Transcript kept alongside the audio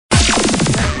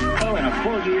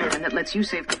4 gear, and it lets you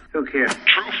save. Who cares?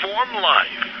 True Form Life.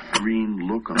 Green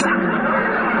lookum.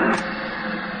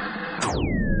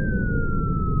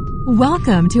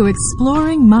 Welcome to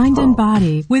Exploring Mind and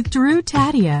Body with Drew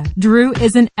Tadia. Drew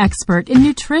is an expert in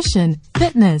nutrition,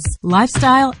 fitness,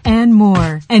 lifestyle, and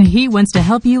more. And he wants to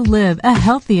help you live a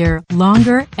healthier,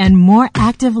 longer, and more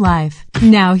active life.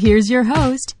 Now here's your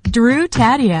host, Drew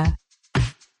Tadia.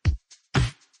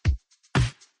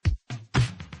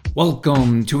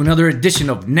 Welcome to another edition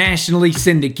of nationally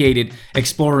syndicated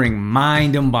Exploring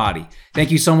Mind and Body.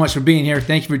 Thank you so much for being here.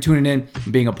 Thank you for tuning in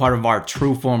and being a part of our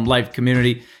True Form Life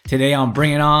community. Today I'm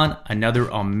bringing on another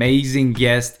amazing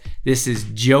guest. This is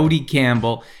Jody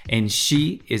Campbell, and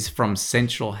she is from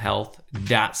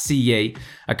centralhealth.ca,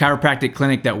 a chiropractic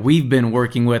clinic that we've been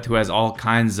working with who has all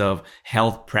kinds of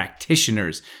health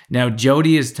practitioners. Now,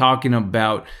 Jody is talking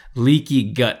about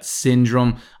leaky gut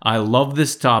syndrome. I love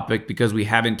this topic because we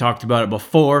haven't talked about it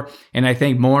before, and I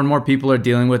think more and more people are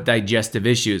dealing with digestive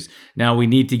issues. Now, we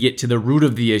need to get to the root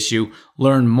of the issue,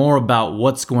 learn more about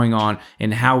what's going on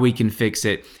and how we can fix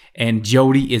it. And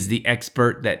Jody is the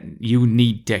expert that you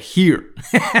need to hear.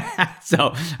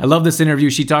 So I love this interview.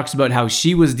 She talks about how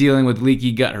she was dealing with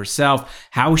leaky gut herself,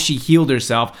 how she healed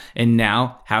herself, and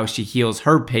now how she heals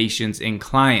her patients and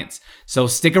clients. So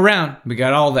stick around. We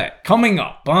got all that coming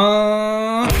up.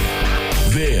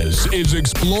 This is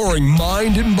Exploring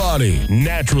Mind and Body.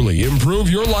 Naturally improve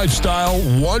your lifestyle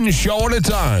one show at a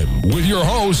time with your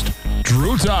host,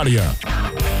 Drew Tadia.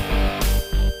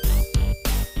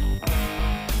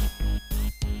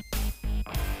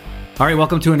 All right,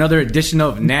 welcome to another edition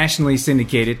of nationally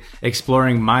syndicated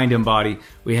Exploring Mind and Body.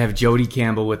 We have Jody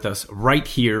Campbell with us right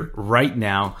here, right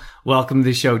now. Welcome to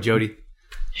the show, Jody.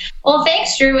 Well,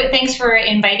 thanks, Drew. Thanks for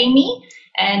inviting me.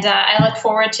 And I look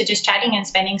forward to just chatting and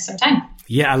spending some time.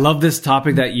 Yeah, I love this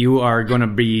topic that you are going to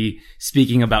be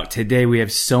speaking about today. We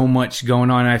have so much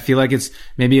going on. I feel like it's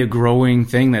maybe a growing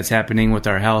thing that's happening with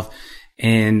our health.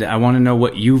 And I want to know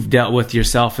what you've dealt with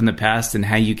yourself in the past and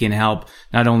how you can help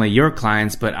not only your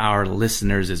clients, but our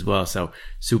listeners as well. So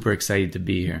super excited to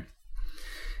be here.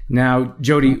 Now,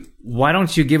 Jody, why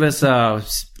don't you give us a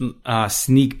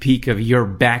sneak peek of your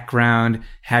background,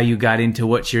 how you got into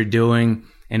what you're doing,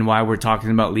 and why we're talking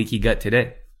about leaky gut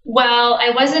today? Well, I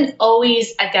wasn't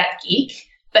always a gut geek,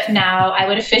 but now I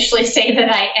would officially say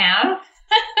that I am.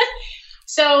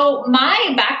 So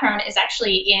my background is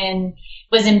actually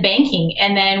was in banking,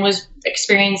 and then was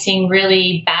experiencing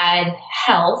really bad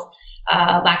health,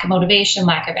 lack of motivation,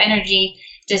 lack of energy.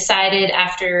 Decided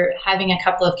after having a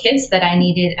couple of kids that I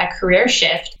needed a career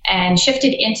shift, and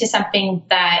shifted into something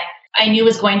that I knew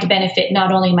was going to benefit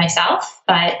not only myself,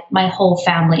 but my whole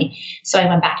family. So I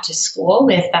went back to school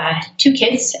with 2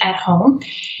 kids at home,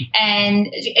 and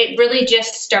it really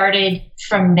just started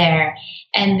from there.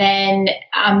 And then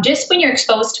just when you're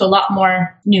exposed to a lot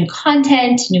more new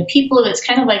content, new people, it's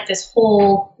kind of like this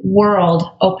whole world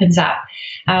opens up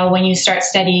when you start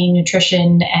studying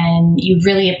nutrition, and you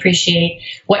really appreciate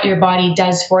what your body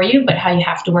does for you, but how you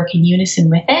have to work in unison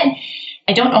with it.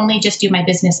 I don't only just do my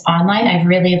business online. I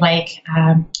really like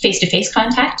face-to-face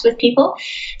contact with people.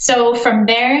 So from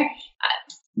there,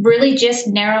 really just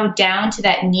narrowed down to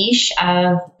that niche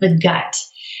of the gut.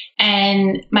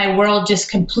 And my world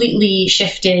just completely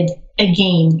shifted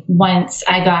again once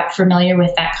I got familiar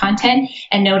with that content,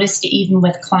 and noticed even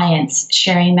with clients,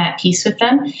 sharing that piece with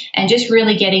them and just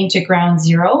really getting to ground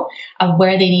zero of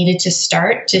where they needed to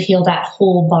start to heal that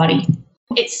whole body.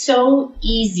 It's so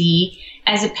easy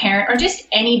as a parent, or just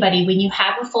anybody, when you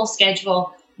have a full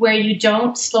schedule where you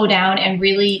don't slow down and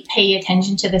really pay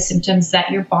attention to the symptoms that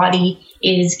your body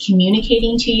is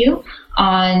communicating to you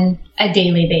on a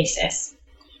daily basis.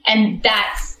 And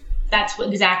that's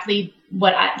exactly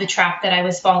what the trap that I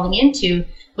was falling into,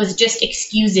 was just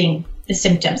excusing the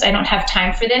symptoms. I don't have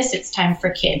time for this. It's time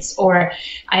for kids. Or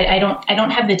I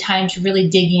don't have the time to really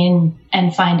dig in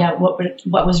and find out what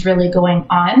was really going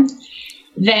on.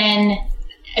 Then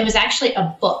it was actually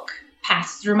a book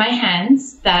passed through my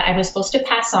hands that I was supposed to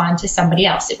pass on to somebody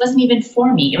else. It wasn't even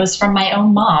for me. It was from my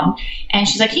own mom. And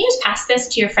she's like, can you just pass this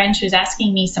to your friend who's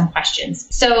asking me some questions?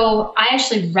 So I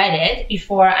actually read it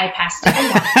before I passed it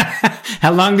along.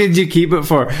 How long did you keep it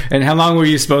for? And how long were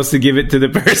you supposed to give it to the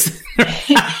person?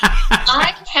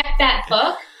 I kept that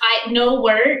book. No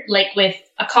word, like with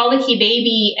a colicky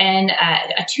baby and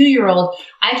a 2-year-old,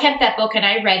 I kept that book and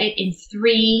I read it in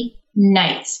 3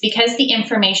 nights because the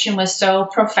information was so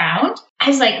profound. I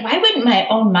was like, why wouldn't my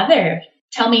own mother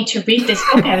tell me to read this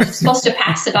book? I was supposed to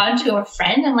pass it on to a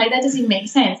friend. I'm like, that doesn't make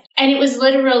sense. And it was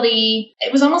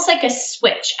almost like a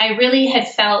switch. I really had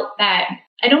felt that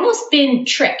I'd almost been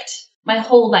tricked my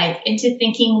whole life into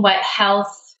thinking what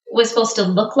health was supposed to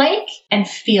look like and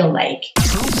feel like.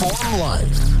 True Form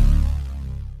Life.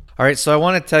 All right, so I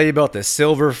want to tell you about the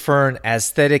Silver Fern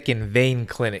Aesthetic and Vein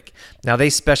Clinic. Now, they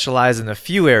specialize in a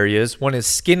few areas. One is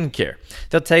skincare.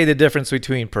 They'll tell you the difference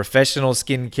between professional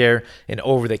skincare and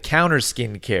over-the-counter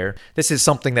skincare. This is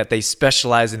something that they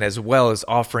specialize in, as well as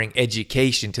offering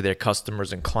education to their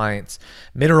customers and clients.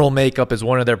 Mineral makeup is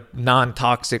one of their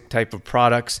non-toxic type of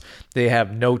products. They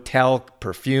have no talc,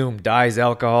 perfume, dyes,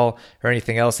 alcohol, or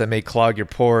anything else that may clog your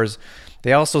pores.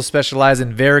 They also specialize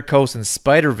in varicose and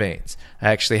spider veins. I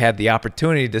actually had the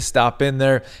opportunity to stop in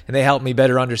there, and they helped me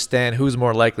better understand who's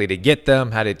more likely to get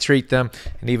them, how to treat them,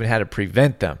 and even how to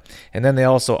prevent them. And then they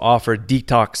also offer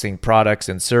detoxing products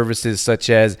and services, such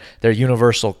as their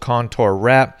Universal Contour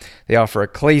Wrap. They offer a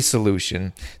clay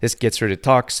solution. This gets rid of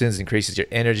toxins, increases your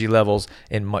energy levels,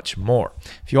 and much more.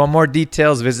 If you want more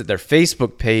details, visit their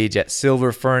Facebook page at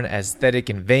Silver Fern Aesthetic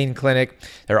and Vein Clinic.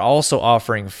 They're also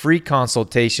offering free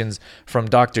consultations from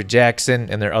Dr. Jackson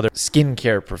and their other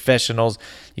skincare professionals.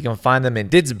 You can find them in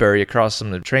Didsbury across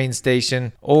from the train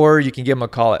station, or you can give them a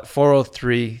call at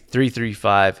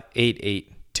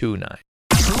 403-335-8829.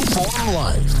 True Form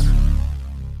Life.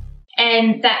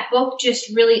 And that book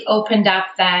just really opened up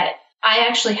that I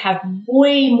actually have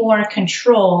way more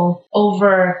control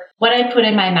over what I put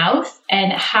in my mouth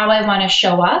and how I want to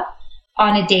show up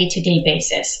on a day-to-day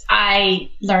basis. I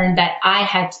learned that I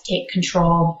had to take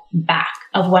control back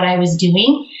of what I was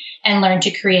doing and learn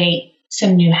to create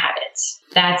some new habits.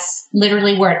 That's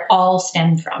literally where it all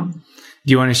stemmed from.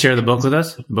 Do you want to share the book with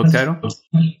us? Book title?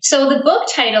 So the book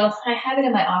title, I have it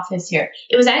in my office here.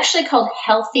 It was actually called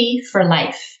Healthy for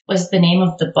Life, was the name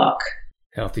of the book.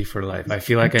 Healthy for Life. I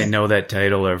feel like I know that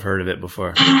title or I've heard of it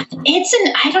before. I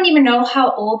don't even know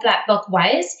how old that book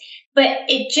was, but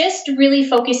it just really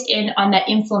focused in on that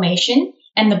inflammation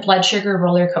and the blood sugar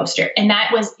roller coaster. And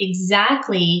that was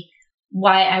exactly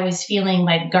why I was feeling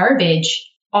like garbage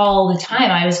all the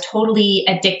time. I was totally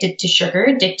addicted to sugar,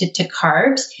 addicted to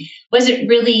carbs. Wasn't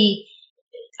really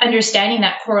understanding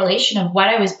that correlation of what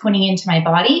I was putting into my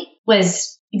body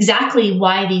was exactly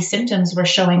why these symptoms were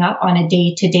showing up on a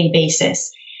day-to-day basis.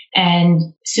 And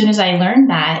as soon as I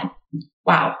learned that,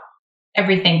 wow,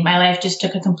 my life just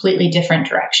took a completely different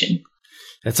direction.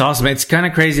 That's awesome. It's kind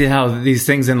of crazy how these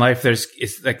things in life,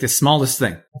 it's like the smallest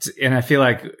thing. And I feel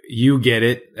like you get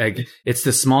it. Like it's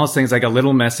the smallest things, like a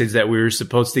little message that we were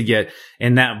supposed to get.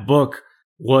 And that book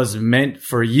was meant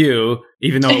for you,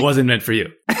 even though it wasn't meant for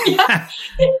you. Yeah.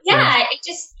 It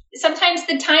just, sometimes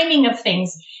the timing of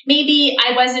things, maybe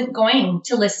I wasn't going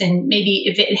to listen. Maybe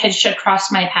if it had should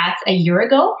crossed my path a year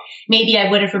ago, maybe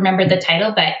I would have remembered the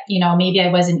title, but maybe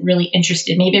I wasn't really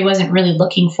interested. Maybe I wasn't really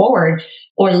looking forward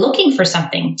or looking for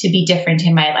something to be different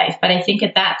in my life. But I think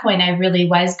at that point, I really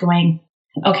was going,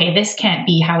 okay, this can't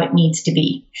be how it needs to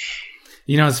be.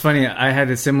 It's funny. I had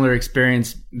a similar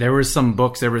experience. There were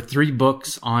 3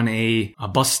 books on a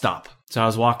bus stop. So I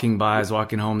was walking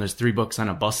home. There's 3 books on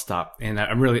a bus stop. And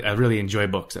I really enjoy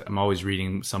books. I'm always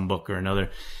reading some book or another.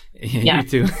 Yeah. You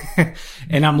too.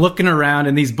 And I'm looking around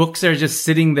and these books are just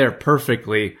sitting there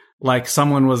perfectly. Like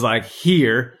someone was like,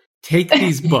 here, take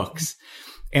these books.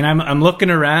 And I'm looking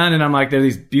around and I'm like, there are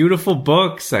these beautiful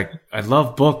books. Like I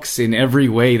love books in every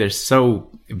way. They're so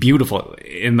beautiful.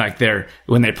 And like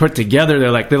when they're put together,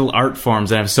 they're like little art forms.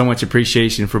 And I have so much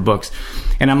appreciation for books.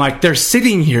 And I'm like, they're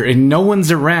sitting here and no one's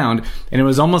around. And it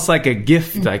was almost like a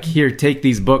gift, like here, take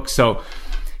these books. So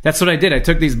that's what I did. I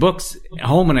took these books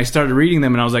home and I started reading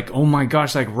them and I was like, oh my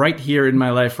gosh, like right here in my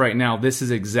life right now, this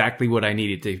is exactly what I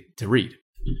needed to read.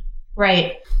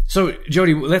 Right. So,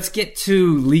 Jody, let's get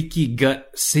to leaky gut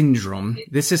syndrome.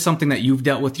 This is something that you've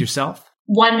dealt with yourself?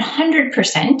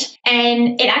 100%.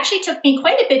 And it actually took me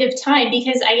quite a bit of time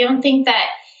because I don't think that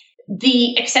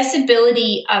the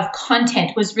accessibility of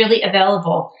content was really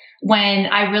available when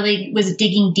I really was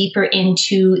digging deeper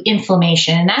into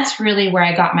inflammation. And that's really where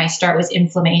I got my start, was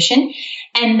inflammation.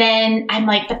 And then I'm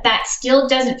like, but that still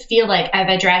doesn't feel like I've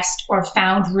addressed or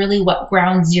found really what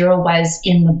ground zero was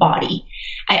in the body.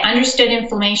 I understood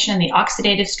inflammation and the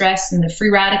oxidative stress and the free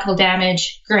radical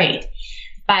damage. Great.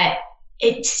 But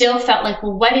it still felt like,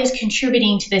 well, what is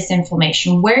contributing to this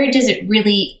inflammation? Where does it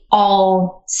really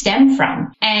all stem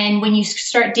from? And when you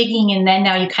start digging and then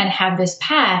now you kind of have this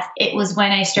path, it was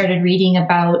when I started reading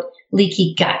about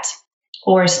leaky gut,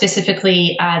 or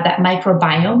specifically that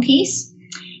microbiome piece.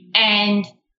 And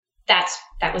that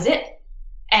was it.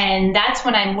 And that's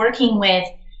when I'm working with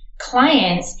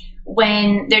clients,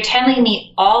 when they're telling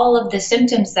me all of the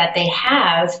symptoms that they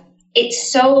have.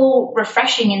 It's so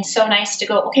refreshing and so nice to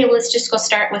go, okay, well, let's just go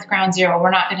start with ground zero.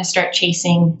 We're not going to start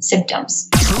chasing symptoms.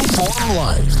 True Form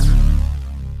Life.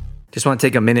 Just want to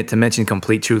take a minute to mention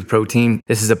Complete Truth Protein.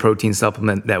 This is a protein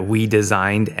supplement that we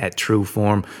designed at True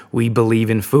Form. We believe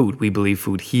in food. We believe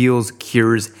food heals,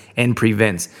 cures, and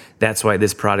prevents. That's why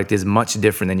this product is much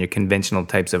different than your conventional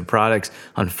types of products.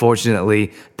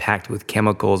 Unfortunately, packed with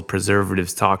chemicals,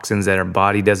 preservatives, toxins that our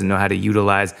body doesn't know how to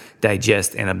utilize,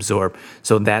 digest, and absorb.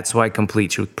 So that's why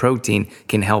Complete Truth Protein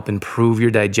can help improve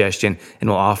your digestion and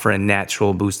will offer a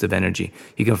natural boost of energy.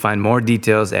 You can find more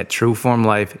details at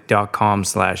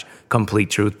trueformlife.com/Complete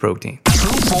Truth Protein.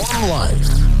 True Form Life.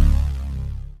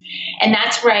 And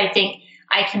that's where I think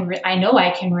I know I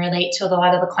can relate to a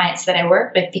lot of the clients that I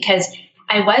work with, because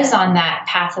I was on that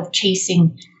path of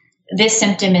chasing this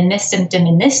symptom and this symptom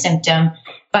and this symptom,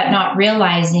 but not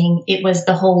realizing it was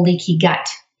the whole leaky gut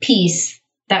piece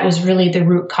that was really the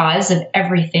root cause of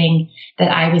everything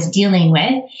that I was dealing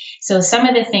with. So some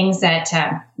of the things that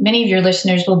many of your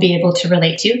listeners will be able to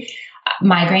relate to: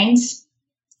 migraines,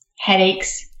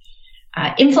 headaches,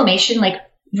 inflammation, like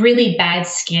really bad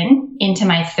skin into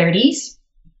my 30s.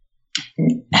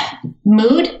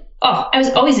 Mood. Oh, I was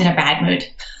always in a bad mood.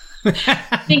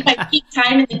 I think my peak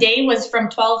time in the day was from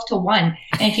 12 to 1.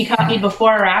 And if you caught me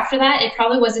before or after that, it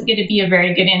probably wasn't going to be a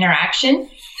very good interaction.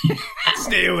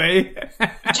 Stay away.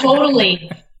 Totally.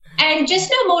 And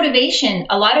just no motivation,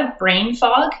 a lot of brain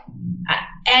fog.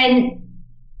 And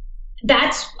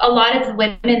that's a lot of the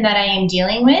women that I am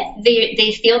dealing with.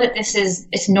 They feel that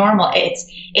it's normal.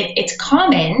 It's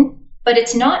common, but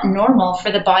it's not normal for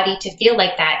the body to feel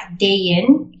like that day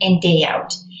in and day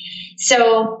out.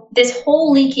 So this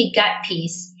whole leaky gut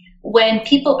piece, when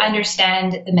people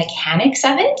understand the mechanics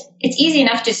of it, it's easy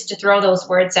enough just to throw those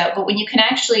words out. But when you can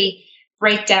actually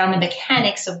break down the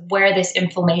mechanics of where this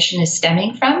inflammation is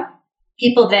stemming from,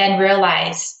 people then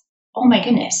realize, oh my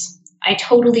goodness, I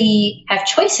totally have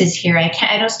choices here. I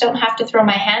just don't have to throw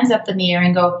my hands up in the air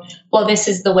and go, well, this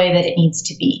is the way that it needs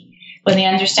to be. When they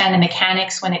understand the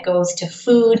mechanics, when it goes to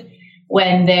food,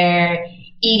 when they're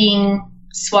eating,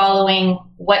 swallowing,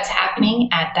 what's happening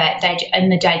at that in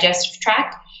the digestive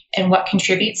tract and what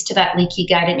contributes to that leaky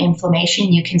gut and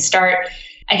inflammation, you can start,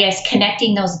 I guess,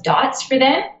 connecting those dots for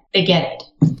them. They get it.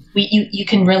 You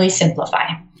can really simplify.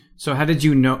 So how did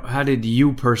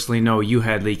you personally know you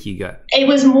had leaky gut? It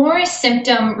was more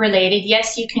symptom related.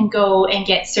 Yes, you can go and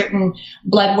get certain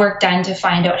blood work done to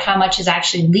find out how much is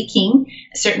actually leaking.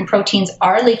 Certain proteins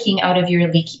are leaking out of your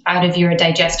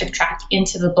digestive tract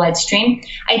into the bloodstream.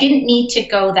 I didn't need to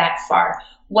go that far.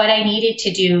 What I needed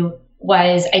to do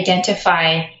was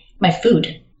identify my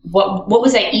food. What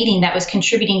was I eating that was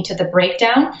contributing to the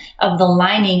breakdown of the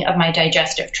lining of my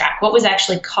digestive tract? What was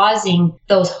actually causing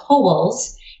those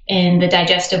holes in the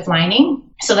digestive lining,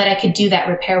 so that I could do that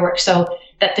repair work so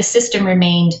that the system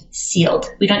remained sealed.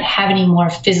 We don't have any more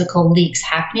physical leaks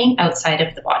happening outside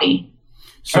of the body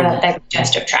or that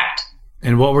digestive tract.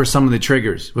 And what were some of the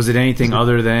triggers? Was it anything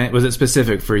was it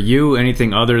specific for you?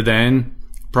 Anything other than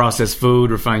processed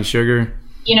food, refined sugar?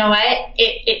 You know what?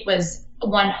 It was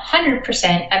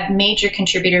 100% a major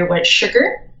contributor was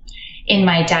sugar in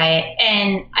my diet.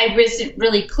 And I wasn't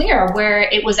really clear where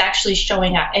it was actually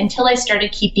showing up until I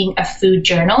started keeping a food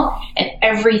journal and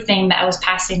everything that was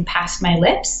passing past my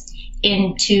lips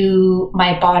into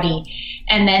my body.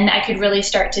 And then I could really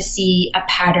start to see a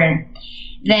pattern.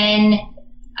 Then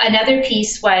another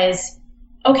piece was,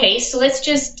 okay, so let's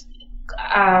just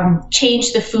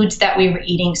change the foods that we were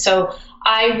eating. So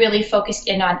I really focused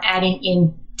in on adding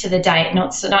in to the diet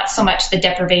notes, so not so much the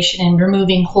deprivation and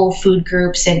removing whole food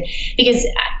groups, and because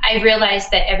I realized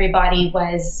that everybody's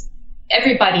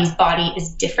body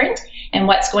is different, and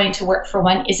what's going to work for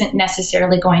one isn't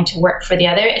necessarily going to work for the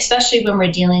other, especially when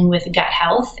we're dealing with gut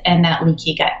health and that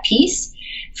leaky gut piece.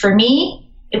 For me,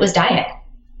 it was diet.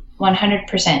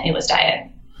 100% it was diet.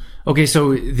 Okay, so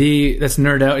let's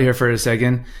nerd out here for a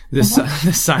second. The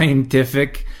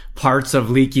scientific parts of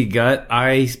leaky gut,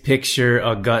 I picture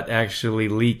a gut actually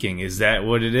leaking. Is that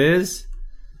what it is?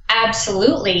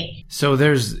 Absolutely. So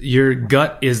your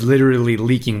gut is literally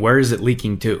leaking. Where is it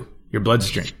leaking to? Your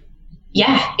bloodstream.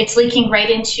 Yeah, it's leaking right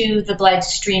into the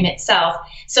bloodstream itself.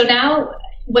 So now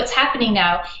what's happening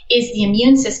now is the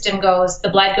immune system the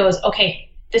blood goes, okay,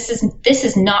 this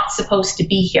is not supposed to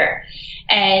be here.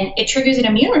 And it triggers an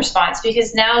immune response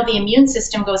because now the immune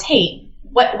system goes, hey,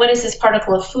 what is this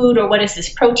particle of food or what is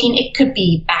this protein? It could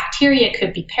be bacteria, it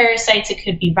could be parasites, it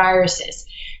could be viruses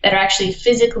that are actually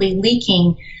physically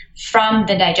leaking from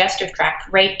the digestive tract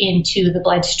right into the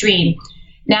bloodstream.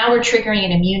 Now we're triggering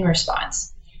an immune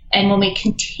response. And when we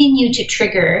continue to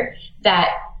trigger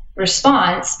that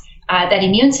response, that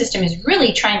immune system is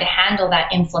really trying to handle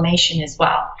that inflammation as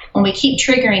well. when we keep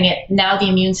triggering it, now the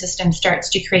immune system starts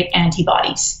to create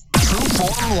antibodies. True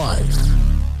Form Life.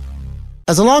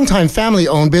 As a longtime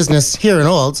family-owned business here in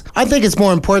Olds, I think it's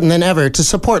more important than ever to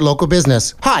support local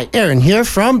business. Hi, Aaron here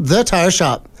from The Tire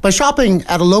Shop. By shopping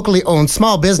at a locally owned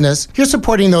small business, you're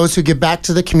supporting those who give back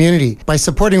to the community by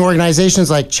supporting organizations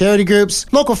like charity groups,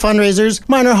 local fundraisers,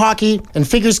 minor hockey, and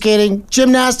figure skating,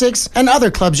 gymnastics, and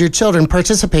other clubs your children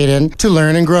participate in to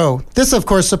learn and grow. This, of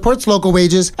course, supports local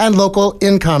wages and local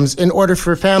incomes in order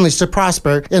for families to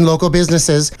prosper in local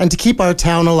businesses and to keep our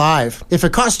town alive. If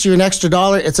it costs you an extra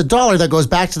dollar, it's a dollar that goes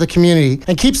back to the community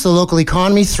and keeps the local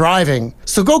economy thriving.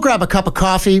 So go grab a cup of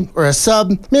coffee or a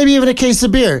sub, maybe even a case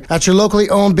of beer at your locally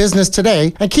owned business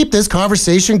today and keep this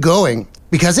conversation going.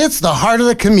 Because it's the heart of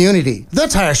the community. The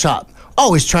Tire Shop,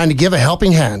 always trying to give a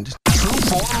helping hand. True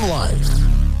Form Life.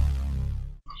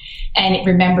 And it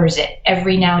remembers it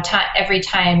every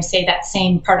time, say that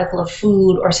same particle of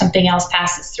food or something else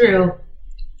passes through,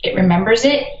 it remembers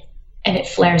it and it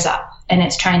flares up and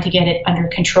it's trying to get it under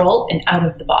control and out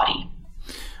of the body.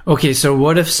 Okay, so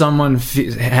what if someone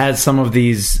has some of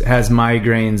these, has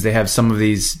migraines, they have some of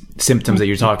these symptoms that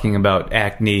you're talking about,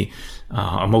 acne,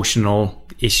 emotional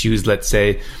issues, let's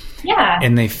say, yeah,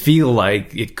 and they feel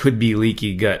like it could be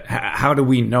leaky gut. How do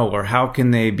we know, or how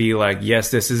can they be like, yes,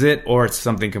 this is it, or it's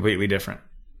something completely different?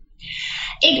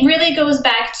 It really goes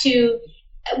back to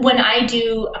when I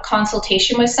do a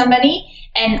consultation with somebody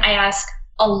and I ask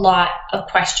a lot of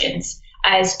questions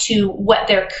as to what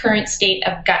their current state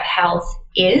of gut health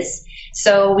is.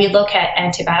 So we look at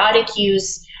antibiotic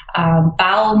use,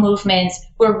 bowel movements.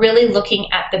 We're really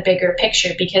looking at the bigger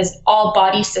picture because all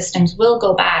body systems will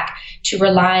go back to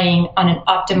relying on an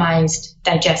optimized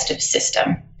digestive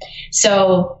system.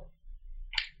 So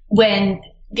when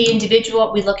the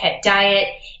individual, we look at diet,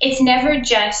 it's never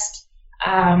just,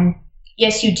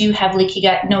 yes, you do have leaky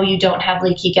gut. No, you don't have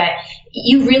leaky gut.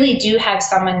 You really do have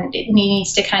someone that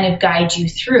needs to kind of guide you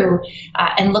through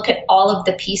and look at all of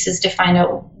the pieces to find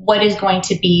out what is going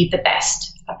to be the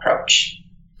best approach.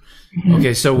 Mm-hmm.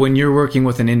 Okay, so when you're working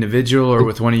with an individual or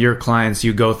with one of your clients,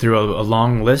 you go through a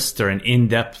long list or an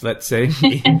in-depth, let's say,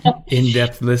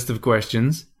 in-depth list of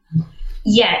questions.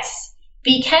 Yes,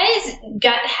 because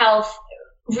gut health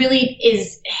really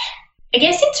is, I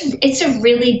guess it's a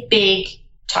really big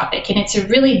topic and it's a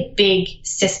really big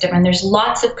system and there's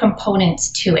lots of components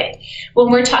to it.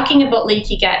 When we're talking about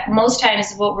leaky gut, most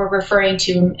times what we're referring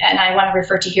to, and I want to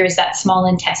refer to here, is that small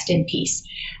intestine piece.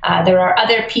 There are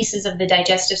other pieces of the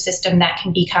digestive system that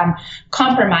can become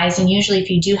compromised, and usually if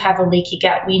you do have a leaky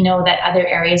gut, we know that other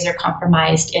areas are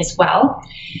compromised as well.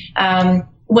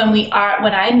 When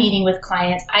I'm meeting with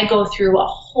clients, I go through a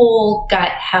whole gut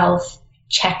health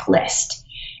checklist.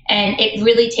 And it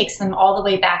really takes them all the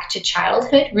way back to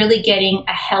childhood, really getting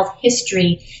a health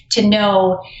history to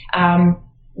know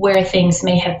where things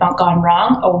may have gone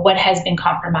wrong or what has been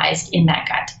compromised in that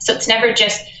gut. So it's never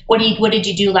just, what did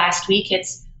you do last week?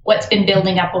 It's what's been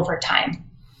building up over time.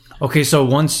 Okay, so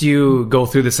once you go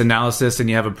through this analysis and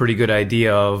you have a pretty good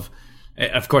idea of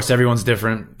course, everyone's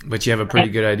different, but you have a pretty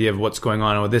good idea of what's going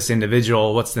on with this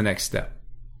individual, what's the next step?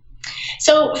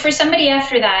 So for somebody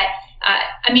after that,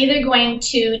 I'm either going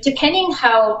to,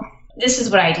 this is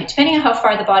what I do, depending on how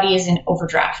far the body is in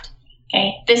overdraft.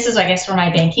 Okay, this is, I guess, where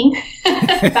my banking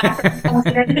background comes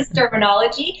into this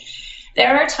terminology.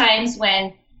 There are times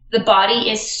when the body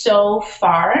is so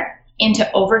far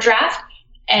into overdraft,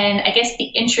 and I guess the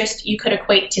interest you could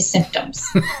equate to symptoms.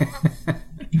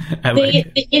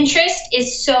 The interest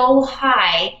is so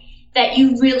high that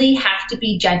you really have to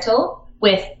be gentle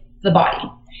with the body.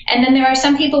 And then there are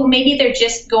some people, maybe they're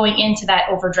just going into that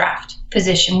overdraft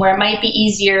position where it might be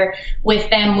easier with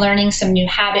them learning some new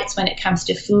habits when it comes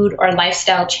to food or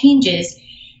lifestyle changes,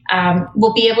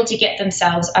 will be able to get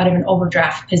themselves out of an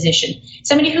overdraft position.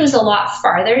 Somebody who's a lot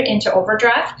farther into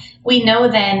overdraft, we know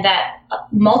then that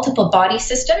multiple body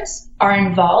systems are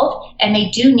involved and they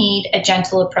do need a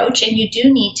gentle approach, and you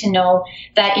do need to know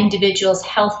that individual's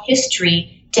health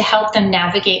history to help them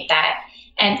navigate that,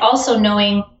 and also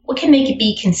knowing what can they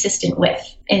be consistent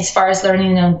with as far as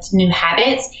learning those new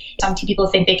habits. Some people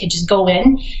think they could just go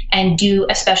in and do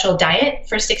a special diet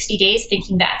for 60 days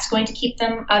thinking that's going to keep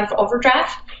them out of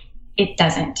overdraft. It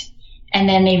doesn't. And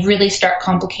then they really start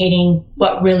complicating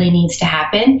what really needs to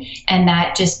happen. And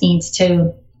that just needs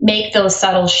to make those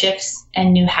subtle shifts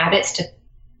and new habits to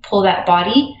pull that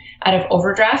body out of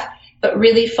overdraft, but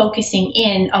really focusing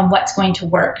in on what's going to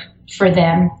work for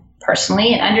them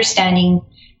personally and understanding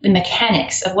the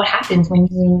mechanics of what happens when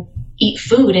you eat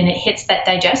food and it hits that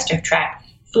digestive tract.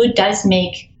 Food does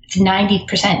make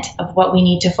 90% of what we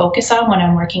need to focus on when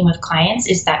I'm working with clients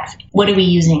is that what are we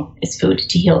using as food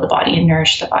to heal the body and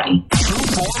nourish the body.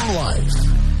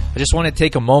 I just want to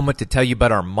take a moment to tell you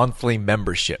about our monthly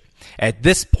membership. At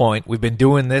this point, we've been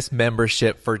doing this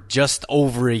membership for just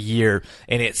over a year,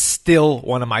 and it's still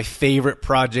one of my favorite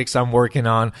projects I'm working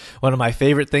on. One of my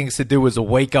favorite things to do is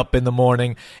wake up in the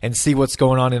morning and see what's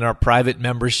going on in our private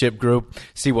membership group,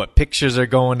 see what pictures are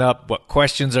going up, what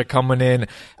questions are coming in,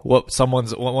 what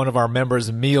one of our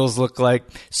members' meals look like.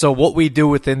 So what we do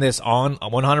within this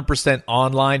 100%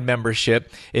 online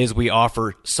membership is we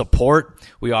offer support,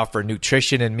 we offer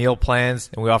nutrition and meal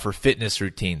plans, and we offer fitness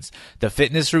routines. The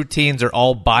fitness routines are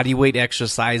all body weight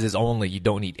exercises only. You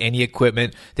don't need any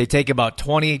equipment. They take about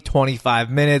 20-25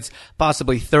 minutes,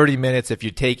 possibly 30 minutes if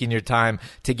you're taking your time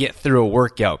to get through a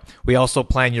workout. We also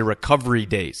plan your recovery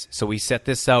days. So we set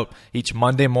this out each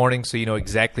Monday morning so you know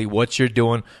exactly what you're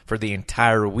doing for the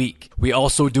entire week. We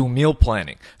also do meal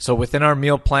planning. So within our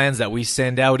meal plans that we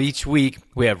send out each week,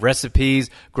 we have recipes,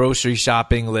 grocery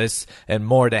shopping lists, and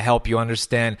more to help you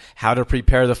understand how to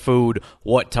prepare the food,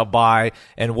 what to buy,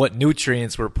 and what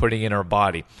nutrients we're putting in our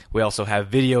body. We also have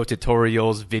video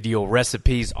tutorials, video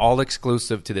recipes, all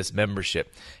exclusive to this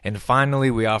membership. And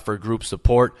finally, we offer group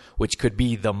support, which could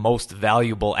be the most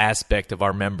valuable aspect of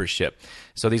our membership.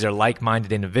 So these are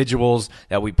like-minded individuals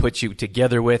that we put you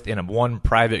together with in one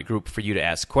private group for you to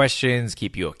ask questions,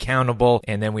 keep you accountable,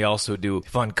 and then we also do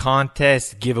fun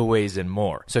contests, giveaways, and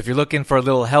more. So if you're looking for a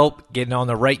little help getting on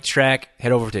the right track,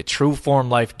 head over to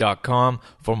trueformlife.com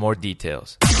for more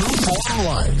details. Trueform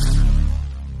Life.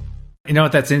 You know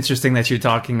what? That's interesting that you're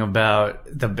talking about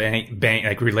the bank,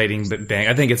 like relating the bank.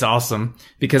 I think it's awesome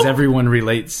because everyone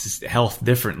relates health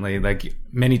differently. Like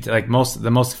the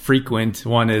most frequent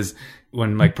one is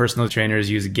when like personal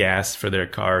trainers use gas for their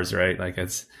cars, right? Like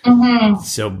it's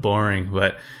so boring,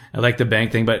 but I like the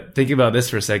bank thing. But think about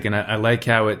this for a second. I like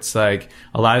how it's like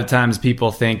a lot of times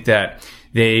people think that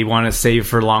they want to save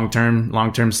for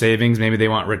long-term savings. Maybe they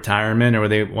want retirement or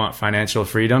they want financial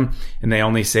freedom and they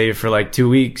only save for like 2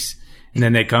 weeks. And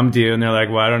then they come to you and they're like,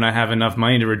 well, I don't have enough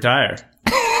money to retire.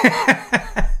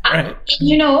 Right.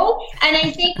 And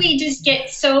I think we just get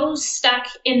so stuck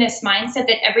in this mindset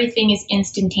that everything is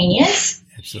instantaneous.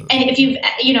 Absolutely. And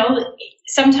if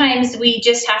sometimes we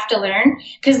just have to learn,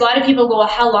 because a lot of people go, well,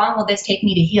 how long will this take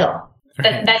me to heal?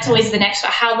 That's always the next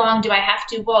one. How long do I have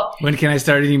to? Well, when can I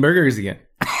start eating burgers again?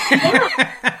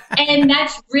 Yeah. And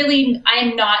that's really,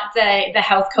 I'm not the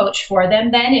health coach for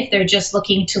them then. If they're just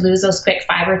looking to lose those quick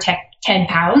 5 or 10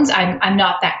 pounds, I'm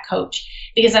not that coach,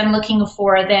 because I'm looking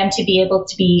for them to be able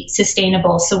to be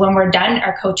sustainable. So when we're done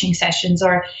our coaching sessions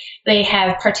or they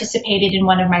have participated in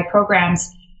one of my programs,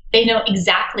 they know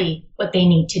exactly what they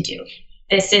need to do.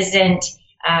 This isn't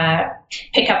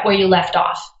pick up where you left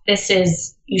off. This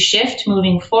is you shift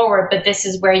moving forward, but this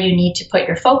is where you need to put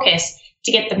your focus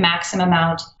to get the maximum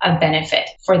amount of benefit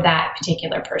for that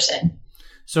particular person.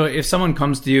 So if someone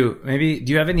comes to you, maybe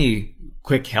do you have any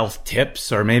quick health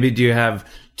tips, or maybe do you have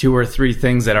 2 or 3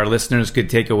 things that our listeners could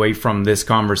take away from this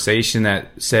conversation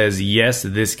that says, yes,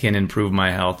 this can improve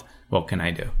my health? What can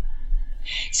I do?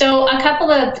 So a couple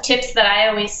of tips that I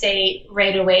always say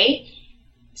right away: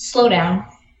 slow down,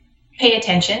 pay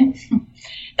attention.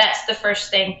 That's the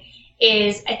first thing.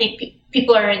 Is I think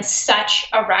people are in such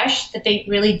a rush that they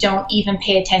really don't even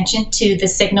pay attention to the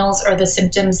signals or the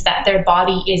symptoms that their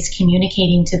body is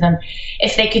communicating to them.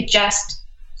 If they could just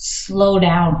slow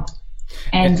down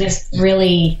and just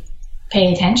really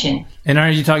pay attention. And are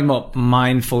you talking about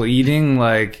mindful eating,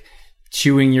 like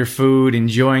chewing your food,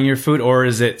 enjoying your food, or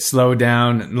is it slow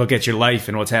down and look at your life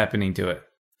and what's happening to it?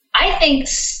 I think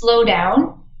slow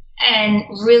down and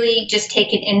really just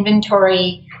take an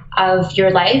inventory of your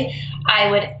life.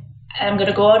 I'm going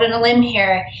to go out on a limb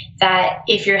here that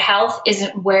if your health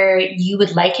isn't where you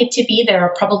would like it to be, there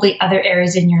are probably other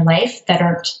areas in your life that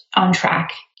aren't on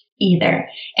track either.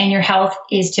 And your health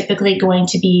is typically going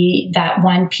to be that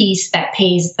one piece that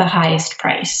pays the highest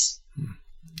price.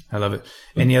 I love it.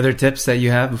 Any other tips that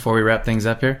you have before we wrap things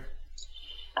up here?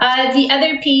 The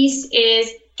other piece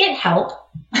is get help.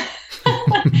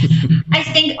 I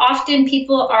think often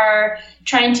people are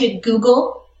trying to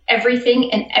Google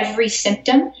everything and every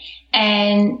symptom.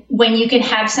 And when you can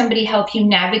have somebody help you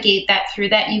navigate that through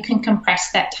that, you can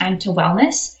compress that time to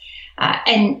wellness.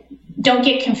 And don't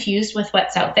get confused with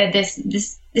what's out there. This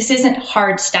isn't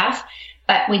hard stuff,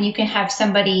 but when you can have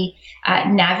somebody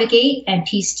navigate and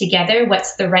piece together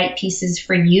what's the right pieces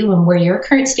for you and where your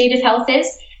current state of health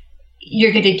is,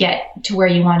 you're going to get to where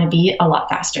you want to be a lot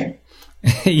faster.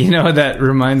 You know, that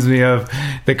reminds me of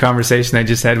the conversation I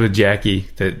just had with Jackie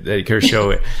that her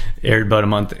show aired about a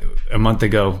month a month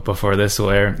ago before this will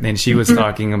air, and she was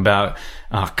talking about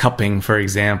cupping, for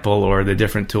example, or the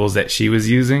different tools that she was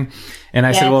using. And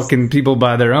I said, well, can people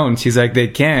buy their own? She's like, they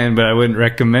can, but I wouldn't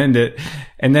recommend it.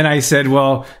 And then I said,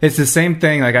 well, it's the same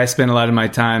thing. Like I spent a lot of my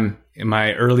time in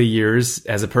my early years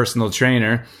as a personal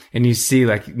trainer, and you see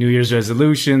like New Year's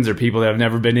resolutions or people that have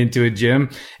never been into a gym,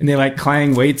 and they like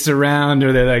clang weights around,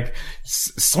 or they're like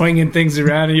swinging things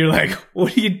around, and you're like,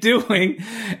 what are you doing?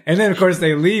 And then of course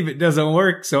they leave, it doesn't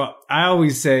work. So I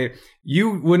always say,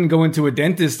 you wouldn't go into a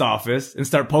dentist's office and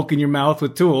start poking your mouth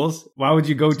with tools. Why would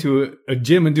you go to a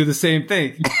gym and do the same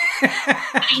thing?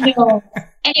 I know.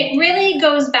 And it really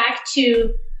goes back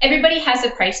to everybody has a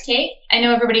price tag. I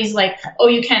know everybody's like, oh,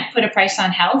 you can't put a price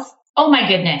on health. Oh my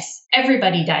goodness.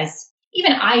 Everybody does.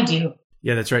 Even I do.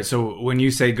 Yeah, that's right. So when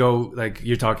you say go, like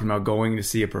you're talking about going to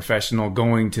see a professional,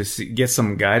 going to get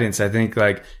some guidance. I think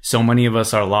like so many of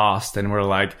us are lost, and we're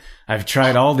like, I've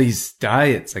tried all these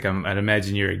diets. Like I'd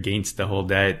imagine you're against the whole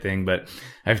diet thing, but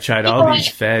I've tried all these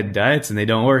fad diets and they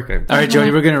don't work. All right, Jody,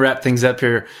 we're going to wrap things up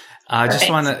here. I just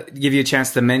want to give you a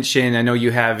chance to mention, I know you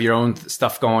have your own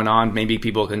stuff going on. Maybe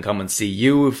people can come and see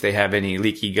you if they have any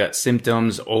leaky gut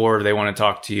symptoms, or they want to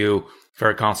talk to you for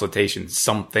a consultation,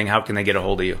 something. How can they get a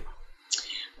hold of you?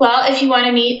 Well, if you want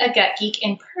to meet a gut geek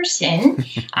in person,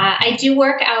 I do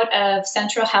work out of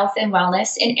Central Health and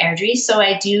Wellness in Airdrie. So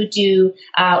I do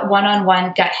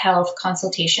one-on-one gut health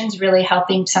consultations, really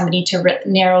helping somebody to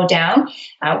narrow down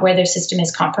where their system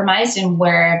is compromised and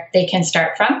where they can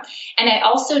start from. And I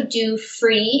also do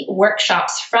free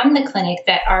workshops from the clinic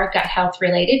that are gut health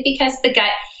related, because the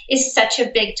gut is such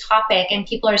a big topic and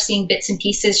people are seeing bits and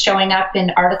pieces showing up in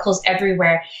articles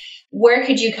everywhere. Where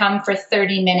could you come for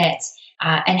 30 minutes?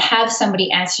 And have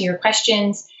somebody answer your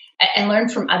questions and learn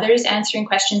from others answering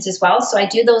questions as well. So I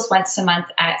do those once a month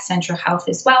at Central Health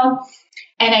as well.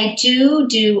 And I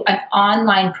do an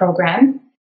online program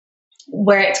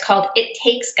where it's called It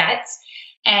Takes Guts.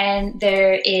 And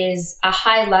there is a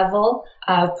high level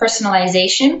of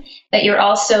personalization that you're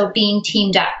also being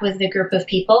teamed up with a group of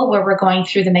people where we're going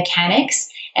through the mechanics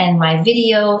and my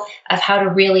video of how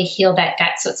to really heal that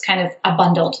gut. So it's kind of a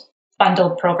bundled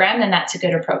program, and that's a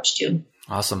good approach too.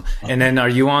 Awesome. And then are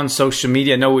you on social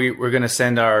media? I know we're going to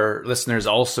send our listeners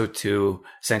also to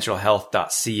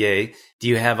centralhealth.ca. Do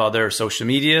you have other social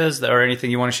medias or anything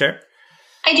you want to share?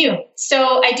 I do.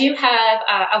 So I do have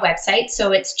a website.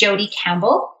 So it's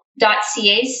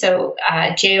jodiecampbell.ca. So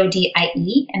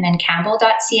JODIE and then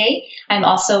campbell.ca. I'm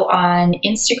also on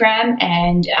Instagram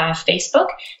and Facebook.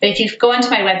 But if you go onto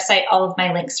my website, all of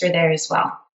my links are there as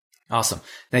well. Awesome.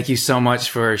 Thank you so much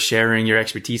for sharing your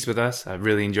expertise with us. I've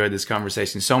really enjoyed this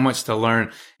conversation. So much to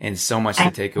learn and so much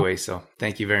to take away. So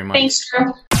thank you very much. Thanks,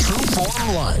 Drew. True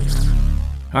Form Life.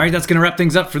 All right, that's going to wrap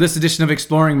things up for this edition of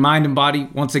Exploring Mind and Body.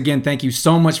 Once again, thank you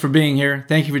so much for being here.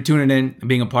 Thank you for tuning in and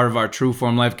being a part of our True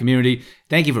Form Life community.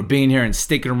 Thank you for being here and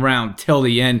sticking around till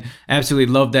the end.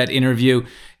 Absolutely love that interview.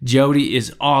 Jody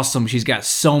is awesome. She's got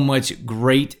so much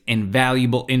great and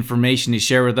valuable information to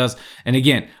share with us. And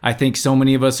again, I think so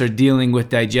many of us are dealing with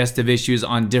digestive issues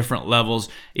on different levels.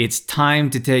 It's time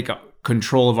to take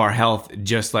control of our health,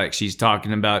 just like she's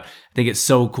talking about. I think it's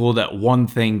so cool that one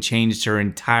thing changed her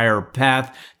entire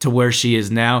path to where she is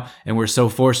now. And we're so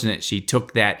fortunate she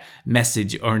took that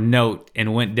message or note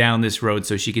and went down this road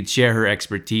so she could share her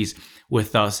expertise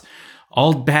with us.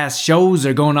 All past shows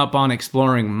are going up on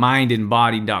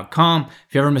exploringmindandbody.com.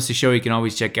 If you ever miss a show, you can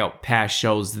always check out past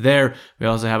shows there. We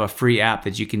also have a free app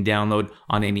that you can download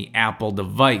on any Apple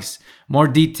device. More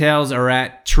details are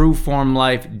at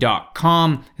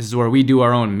trueformlife.com. This is where we do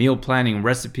our own meal planning,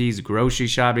 recipes, grocery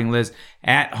shopping list,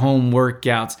 at-home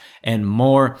workouts, and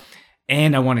more.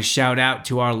 And I want to shout out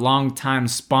to our longtime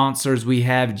sponsors. We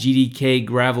have GDK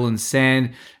Gravel and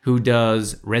Sand, who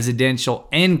does residential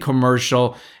and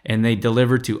commercial, and they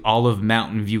deliver to all of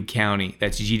Mountain View County.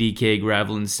 That's GDK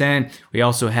Gravel and Sand. We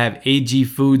also have AG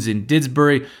Foods in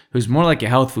Didsbury, who's more like a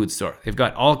health food store. They've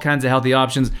got all kinds of healthy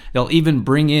options. They'll even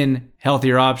bring in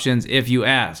healthier options if you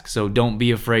ask. So don't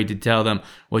be afraid to tell them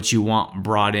what you want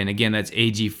brought in. Again, that's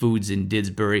AG Foods in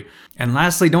Didsbury. And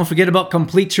lastly, don't forget about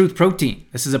Complete Truth Protein.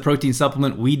 This is a protein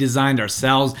supplement we designed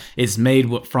ourselves. It's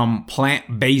made from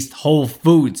plant-based whole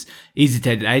foods. Easy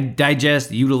to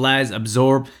digest, utilize,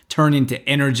 absorb, turn into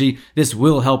energy. This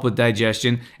will help with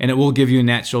digestion, and it will give you a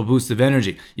natural boost of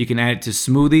energy. You can add it to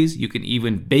smoothies. You can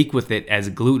even bake with it as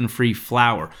gluten-free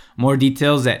flour. More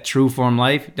details at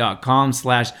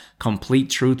trueformlife.com/complete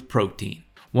truth protein.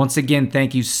 Once again,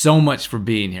 thank you so much for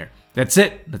being here. That's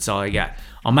it. That's all I got.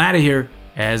 I'm out of here.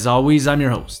 As always, I'm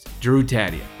your host, Drew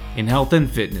Tadia, in health and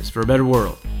fitness for a better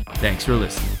world. Thanks for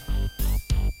listening.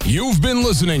 You've been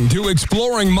listening to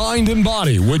Exploring Mind and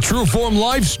Body with Trueform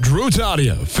Life's Drew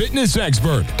Tadia, fitness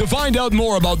expert. To find out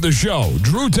more about the show,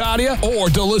 Drew Tadia, or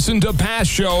to listen to past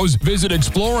shows, visit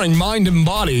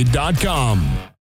exploringmindandbody.com.